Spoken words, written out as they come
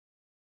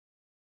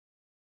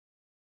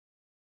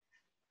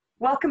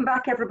Welcome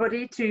back,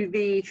 everybody, to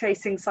the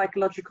Chasing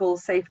Psychological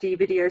Safety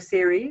video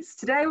series.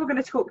 Today, we're going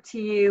to talk to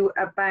you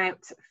about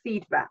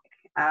feedback,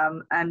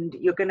 and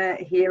you're going to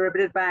hear a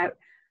bit about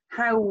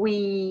how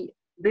we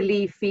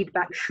believe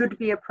feedback should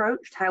be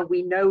approached, how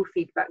we know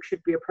feedback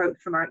should be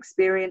approached from our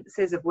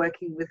experiences of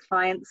working with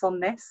clients on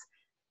this,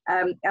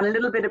 and a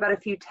little bit about a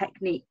few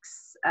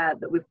techniques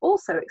that we've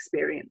also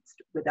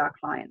experienced with our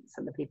clients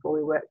and the people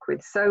we work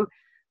with. So,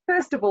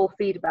 first of all,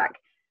 feedback.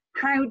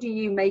 How do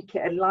you make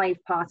it a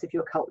live part of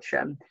your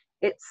culture?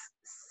 It's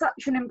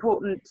such an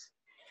important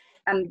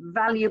and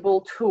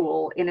valuable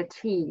tool in a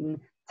team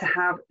to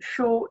have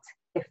short,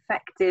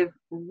 effective,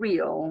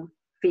 real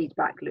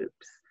feedback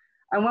loops.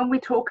 And when we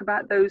talk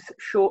about those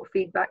short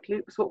feedback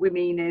loops, what we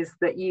mean is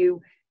that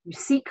you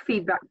seek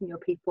feedback from your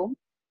people,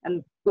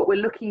 and what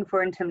we're looking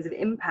for in terms of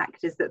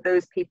impact is that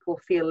those people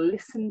feel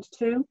listened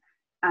to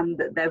and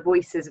that their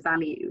voice is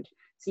valued.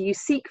 So you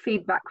seek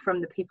feedback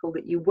from the people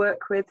that you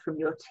work with, from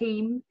your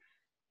team,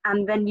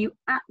 and then you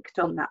act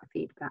on that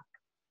feedback.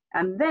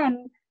 And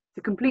then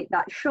to complete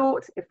that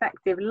short,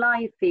 effective,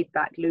 live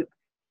feedback loop,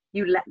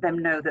 you let them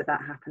know that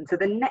that happened. So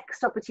the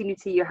next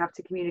opportunity you have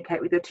to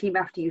communicate with your team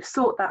after you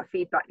sought that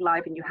feedback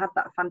live and you had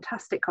that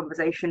fantastic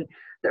conversation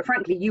that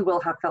frankly you will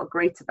have felt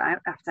great about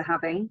after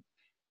having,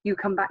 you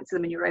come back to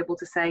them and you're able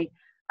to say,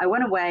 I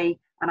went away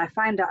and I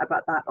found out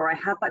about that, or I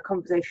had that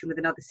conversation with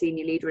another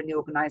senior leader in the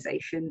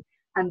organization,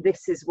 and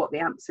this is what the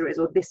answer is,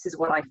 or this is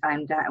what I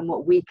found out and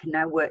what we can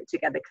now work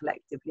together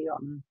collectively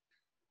on.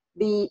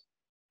 The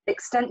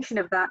extension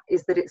of that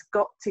is that it's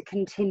got to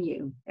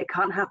continue. It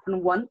can't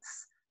happen once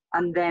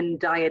and then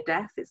die a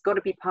death. It's got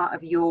to be part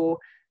of your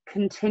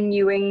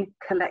continuing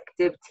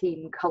collective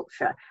team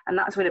culture. And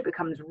that's when it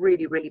becomes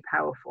really, really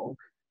powerful.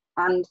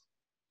 And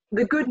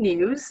the good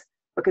news,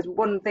 because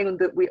one thing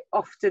that we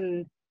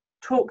often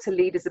talk to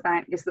leaders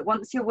about is that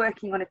once you're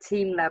working on a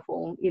team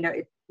level,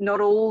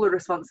 not all the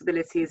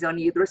responsibility is on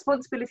you. The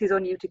responsibility is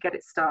on you to get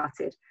it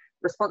started.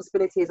 The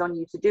responsibility is on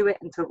you to do it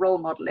and to role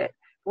model it.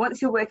 But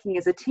once you're working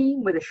as a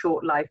team with a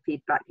short live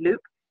feedback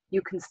loop,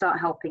 you can start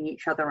helping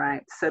each other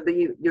out so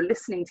that you're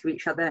listening to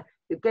each other,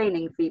 you're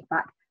gaining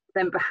feedback,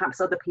 then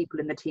perhaps other people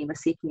in the team are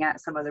seeking out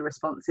some of the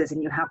responses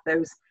and you have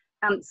those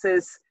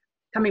answers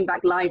coming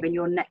back live in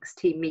your next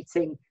team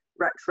meeting,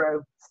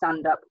 retro,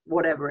 stand up,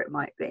 whatever it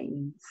might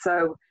be.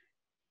 So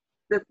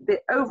the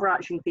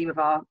overarching theme of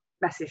our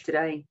message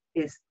today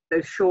is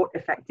those short,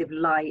 effective,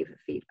 live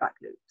feedback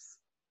loops.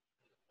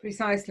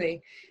 Precisely.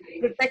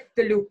 Protect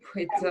the loop.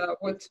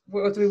 It's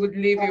what we would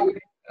leave you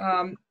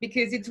with.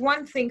 Because it's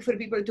one thing for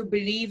people to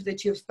believe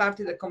that you've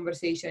started a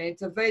conversation.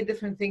 It's a very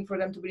different thing for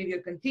them to believe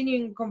you're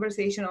continuing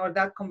conversation, or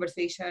that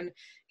conversation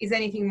is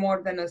anything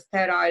more than a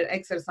sterile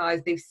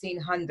exercise they've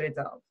seen hundreds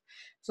of.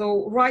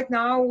 So right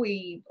now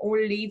we all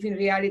live in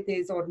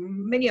realities, or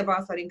many of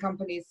us are in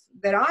companies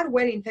that are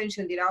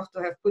well-intentioned enough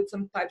to have put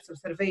some types of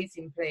surveys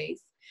in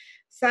place.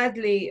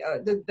 Sadly,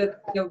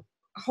 the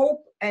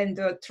hope and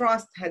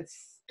trust had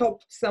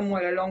stopped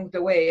somewhere along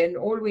the way, and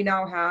all we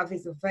now have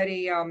is a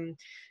very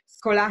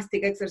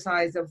scholastic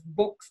exercise of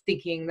box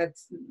ticking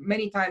that's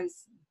many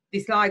times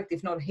disliked,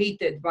 if not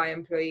hated, by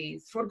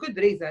employees for good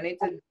reason.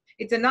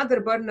 It's another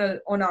burden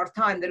on our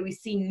time that we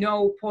see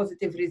no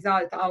positive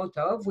result out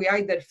of. We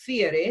either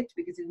fear it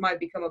because it might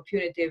become a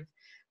punitive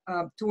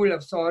tool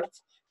of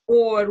sorts,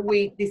 or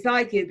we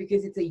dislike it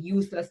because it's a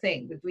useless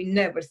thing that we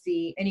never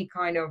see any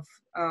kind of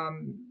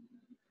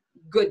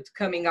good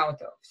coming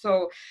out of.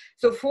 So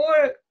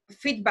for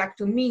feedback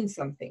to mean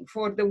something,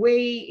 for the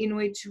way in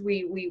which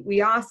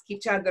we ask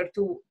each other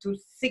to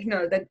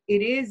signal that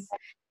it is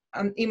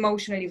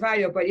emotionally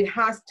valuable, it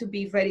has to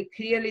be very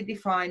clearly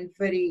defined,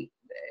 very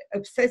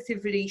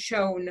obsessively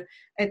shown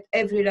at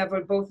every level,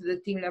 both at the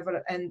team level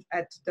and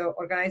at the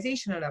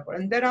organizational level.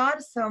 And there are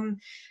some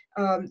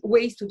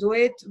ways to do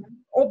it.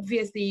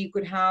 Obviously, you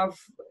could have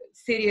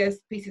serious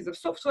pieces of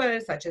software,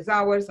 such as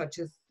ours, such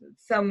as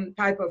some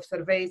type of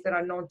surveys that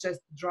are not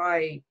just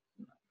dry,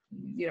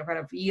 kind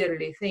of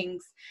yearly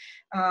things.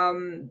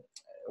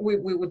 We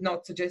would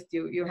not suggest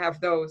you have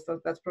those. So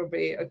that's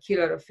probably a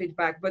killer of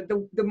feedback. But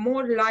the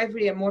more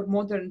lively and more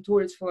modern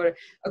tools for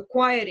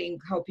acquiring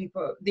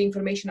the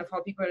information of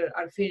how people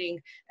are feeling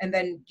and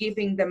then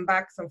giving them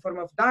back some form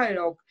of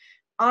dialogue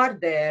are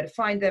there.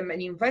 Find them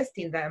and invest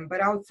in them.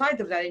 But outside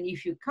of that, and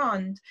if you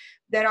can't,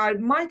 there are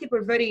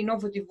multiple very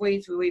innovative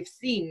ways we've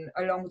seen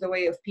along the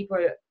way of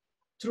people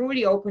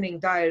truly opening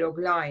dialogue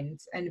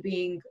lines and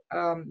being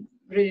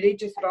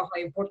religious about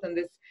how important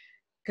this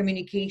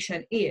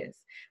communication is.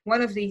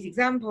 One of these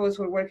examples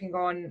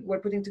we're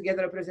putting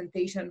together a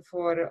presentation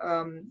for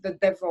the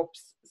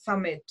DevOps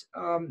Summit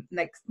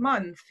next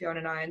month, Fiona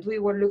and I, and we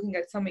were looking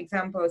at some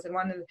examples, and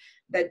one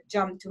that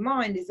jumped to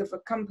mind is of a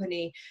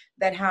company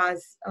that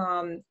has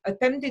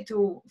attempted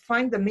to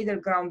find the middle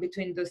ground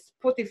between the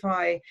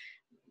Spotify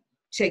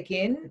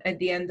check-in at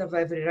the end of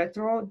every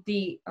retro,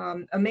 the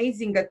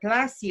amazing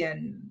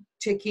Atlassian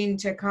check-in,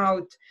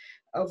 check-out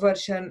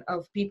version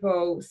of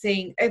people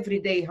saying every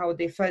day how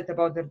they felt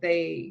about their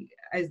day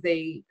as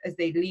they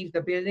leave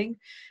the building.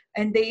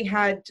 And they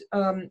had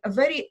a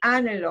very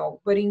analog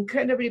but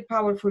incredibly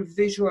powerful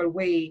visual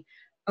way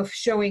of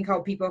showing how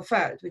people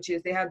felt, which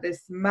is they had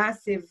this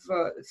massive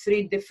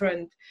 3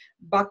 different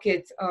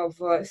buckets of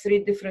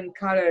 3 different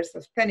colors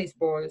of tennis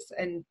balls,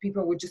 and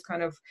people would just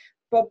kind of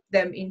pop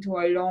them into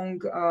a long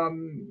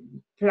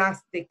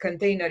plastic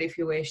container, if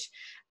you wish,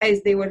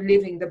 as they were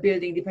leaving the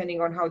building,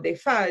 depending on how they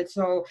felt.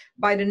 So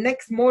by the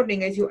next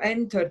morning, as you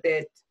entered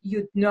it,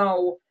 you'd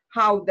know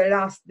how the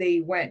last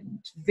day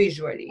went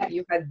visually.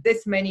 You had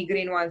this many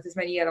green ones, this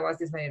many yellow ones,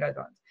 this many red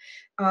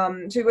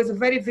ones. So it was a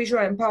very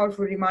visual and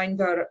powerful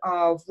reminder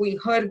of, we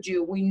heard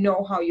you, we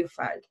know how you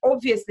felt.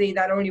 Obviously,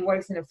 that only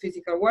works in a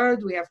physical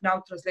world. We have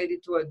now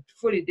translated to a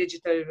fully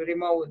digital,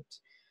 remote,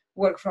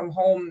 work from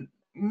home,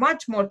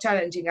 much more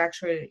challenging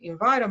actual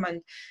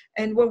environment.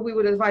 And what we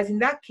would advise in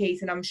that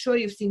case, and I'm sure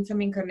you've seen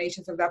some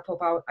incarnations of that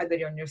pop out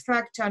either on your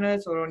Slack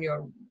channels or on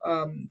your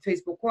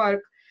Facebook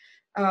work,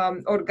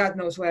 or God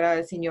knows where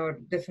else in your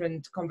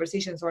different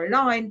conversations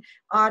online,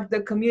 are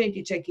the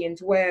community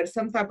check-ins, where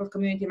some type of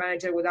community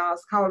manager would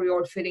ask, how are we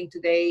all feeling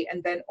today?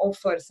 And then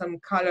offer some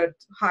colored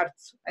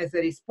hearts as a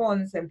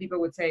response. And people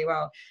would say,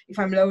 well, if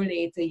I'm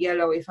lonely, it's a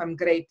yellow. If I'm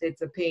great,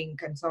 it's a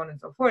pink, and so on and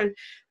so forth.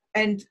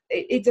 And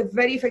it's a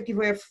very effective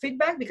way of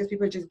feedback, because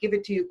people just give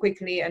it to you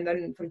quickly and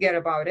then forget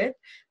about it.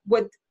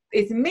 What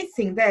is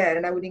missing there,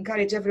 and I would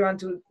encourage everyone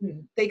to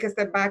take a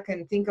step back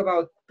and think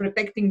about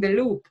protecting the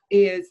loop,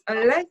 is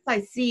unless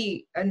I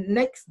see a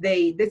next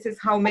day, this is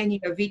how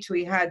many of each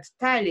we had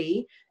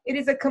tally, it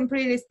is a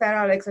completely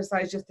sterile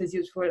exercise, just as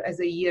useful as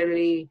a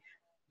yearly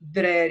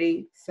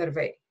dreary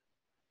survey.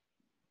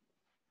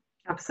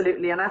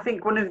 Absolutely. And I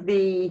think one of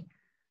the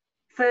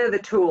further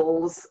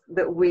tools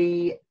that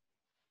we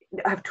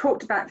have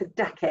talked about for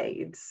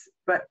decades,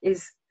 but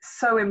is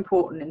so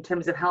important in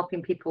terms of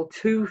helping people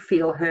to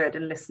feel heard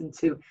and listened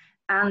to,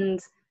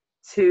 and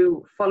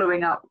to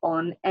following up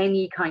on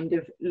any kind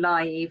of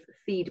live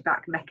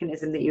feedback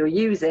mechanism that you're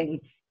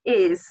using,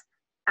 is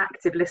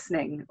active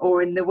listening,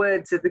 or in the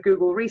words of the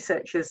Google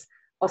researchers,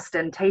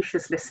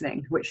 ostentatious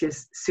listening, which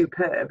is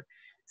superb.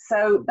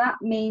 So that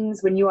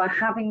means when you are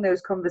having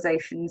those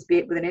conversations, be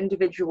it with an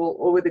individual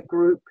or with a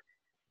group,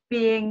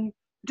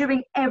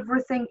 doing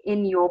everything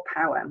in your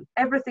power,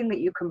 everything that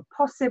you can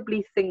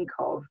possibly think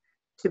of,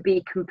 to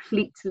be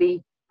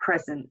completely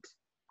present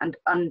and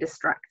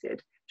undistracted,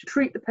 to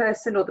treat the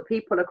person or the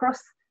people across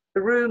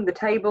the room, the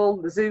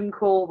table, the Zoom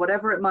call,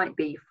 whatever it might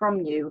be from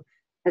you,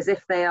 as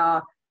if they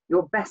are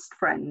your best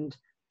friend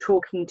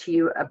talking to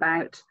you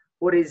about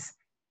what is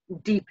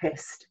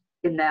deepest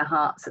in their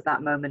hearts at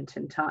that moment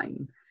in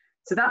time.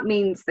 So that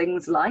means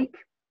things like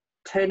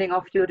turning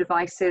off your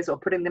devices or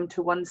putting them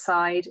to one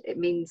side. It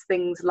means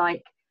things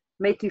like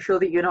making sure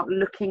that you're not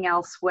looking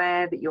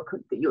elsewhere, that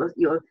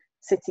you're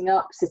sitting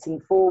up, sitting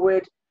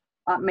forward,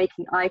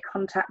 making eye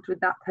contact with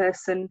that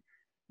person,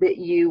 that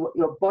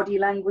your body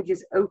language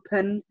is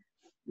open,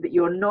 that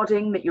you're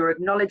nodding, that you're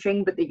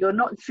acknowledging, but that you're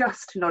not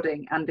just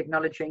nodding and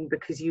acknowledging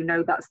because you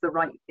know that's the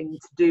right thing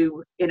to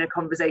do in a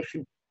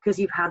conversation, because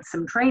you've had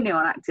some training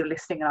on active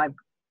listening, and I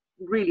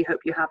really hope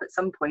you have at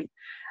some point.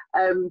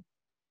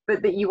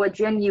 But that you are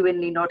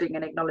genuinely nodding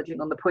and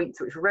acknowledging on the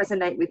points which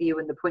resonate with you,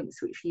 and the points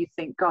which you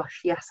think,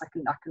 gosh, yes, I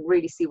can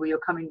really see where you're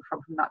coming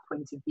from that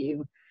point of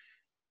view.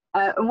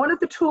 And one of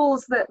the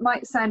tools that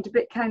might sound a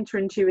bit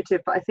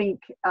counterintuitive, but I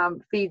think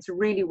feeds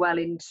really well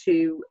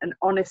into an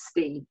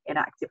honesty in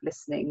active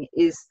listening,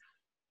 is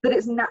that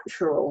it's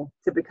natural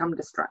to become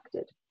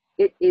distracted.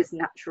 It is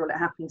natural. It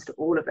happens to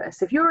all of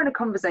us. If you're in a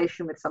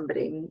conversation with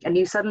somebody and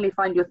you suddenly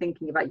find you're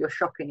thinking about your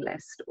shopping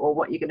list or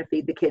what you're going to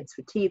feed the kids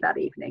for tea that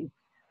evening,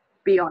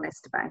 be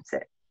honest about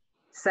it.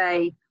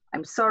 Say,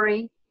 I'm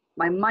sorry,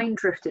 my mind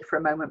drifted for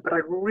a moment, but I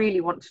really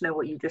want to know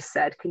what you just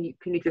said. Can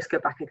you just go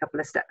back a couple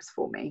of steps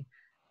for me?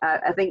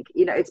 I think,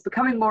 it's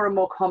becoming more and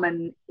more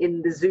common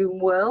in the Zoom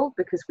world,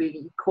 because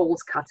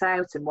calls cut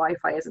out and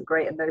Wi-Fi isn't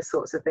great and those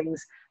sorts of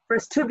things, for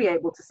us to be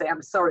able to say,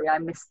 I'm sorry, I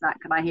missed that.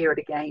 Can I hear it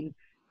again?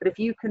 But if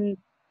you can,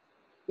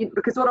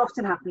 because what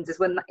often happens is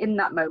when in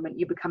that moment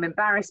you become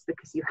embarrassed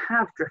because you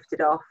have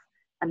drifted off,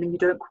 and then you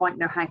don't quite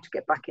know how to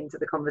get back into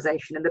the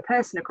conversation. And the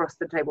person across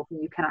the table from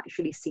you can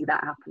actually see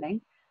that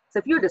happening. So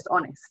if you're just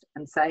honest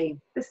and say,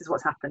 this is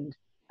what's happened,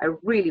 I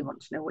really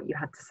want to know what you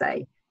had to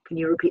say. Can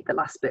you repeat the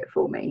last bit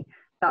for me?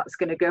 That's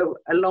going to go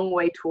a long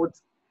way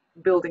towards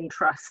building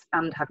trust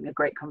and having a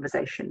great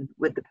conversation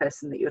with the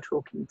person that you're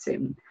talking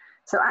to.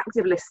 So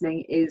active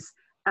listening is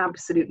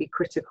absolutely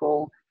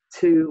critical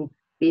to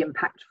the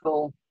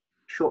impactful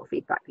short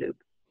feedback loop.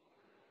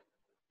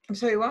 I'm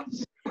sorry, what?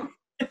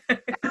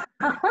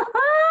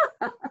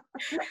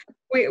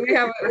 we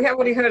have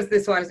rehearsed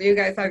this one, so you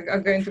guys are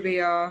going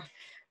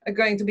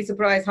to be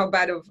surprised how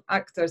bad of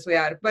actors we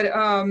are. But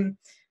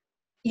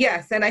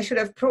yes, and I should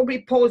have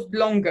probably paused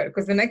longer,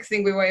 because the next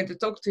thing we wanted to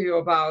talk to you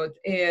about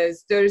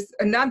is there's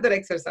another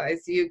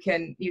exercise you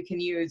can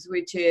use,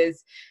 which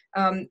is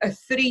a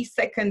 3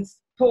 seconds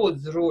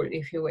pause rule,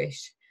 if you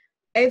wish.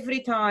 Every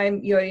time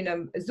you're in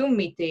a Zoom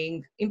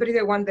meeting, in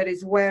particular one that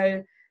is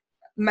well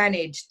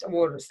managed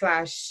or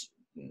slash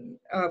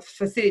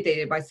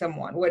facilitated by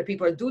someone, where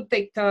people do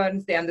take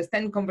turns, they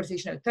understand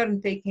conversational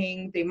turn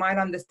taking, they might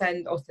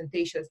understand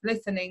ostentatious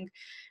listening,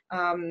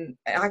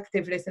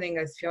 active listening,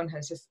 as Fionn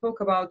has just spoke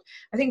about.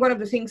 I think one of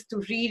the things to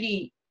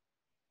really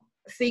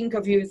think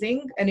of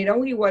using, and it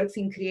only works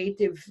in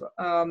creative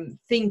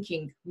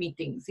thinking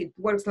meetings, it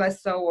works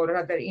less so, or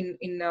rather in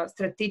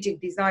strategic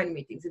design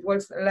meetings, it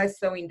works less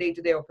so in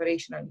day-to-day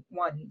operational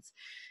ones,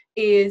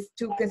 is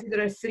to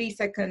consider a 3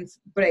 seconds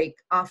break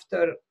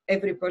after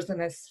every person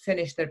has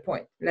finished their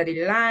point. Let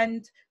it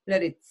land,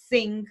 let it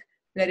sink,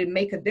 let it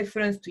make a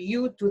difference to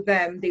you, to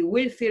them. They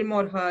will feel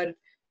more heard.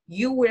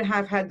 You will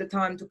have had the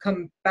time to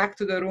come back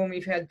to the room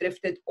if you had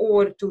drifted,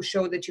 or to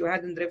show that you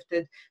hadn't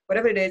drifted,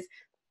 whatever it is.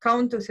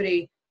 Count to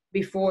 3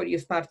 before you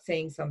start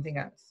saying something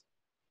else.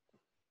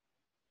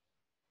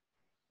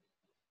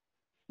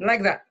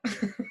 Like that.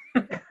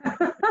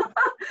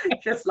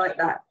 Just like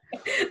that.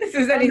 This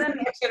is an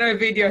instructional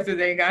video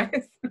today,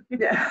 guys.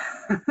 Yeah.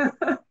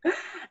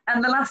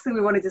 And the last thing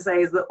we wanted to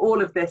say is that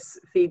all of this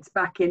feeds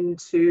back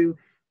into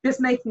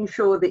just making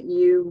sure that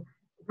you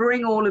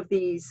bring all of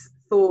these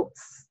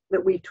thoughts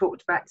that we've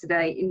talked about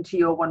today into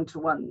your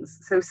one-to-ones.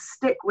 So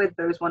stick with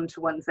those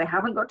one-to-ones. They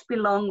haven't got to be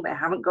long, they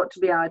haven't got to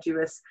be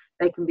arduous,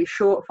 they can be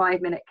short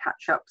 5-minute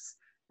catch-ups,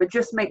 but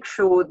just make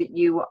sure that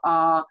you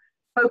are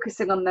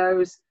focusing on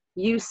those.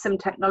 Use some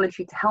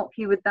technology to help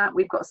you with that.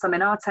 We've got some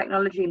in our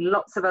technology and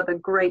lots of other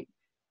great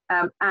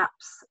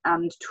apps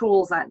and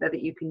tools out there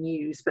that you can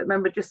use. But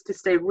remember just to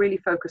stay really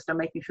focused on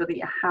making sure that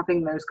you're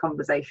having those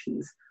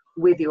conversations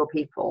with your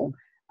people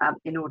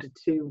in order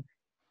to,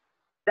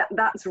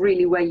 that's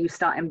really where you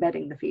start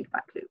embedding the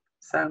feedback loop.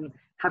 So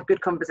have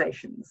good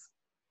conversations.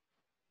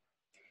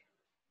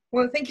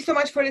 Well, thank you so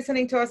much for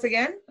listening to us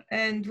again.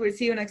 And we'll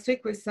see you next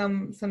week with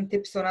some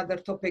tips on other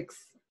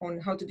topics on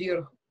how to do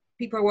your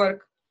people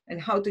work, and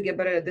how to get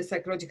better at this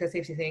psychological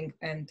safety thing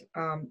and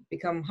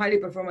become highly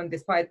performant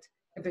despite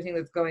everything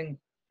that's going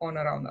on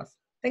around us.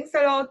 Thanks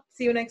a lot.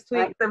 See you next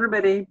week. Thanks,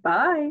 everybody.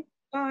 Bye.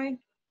 Bye.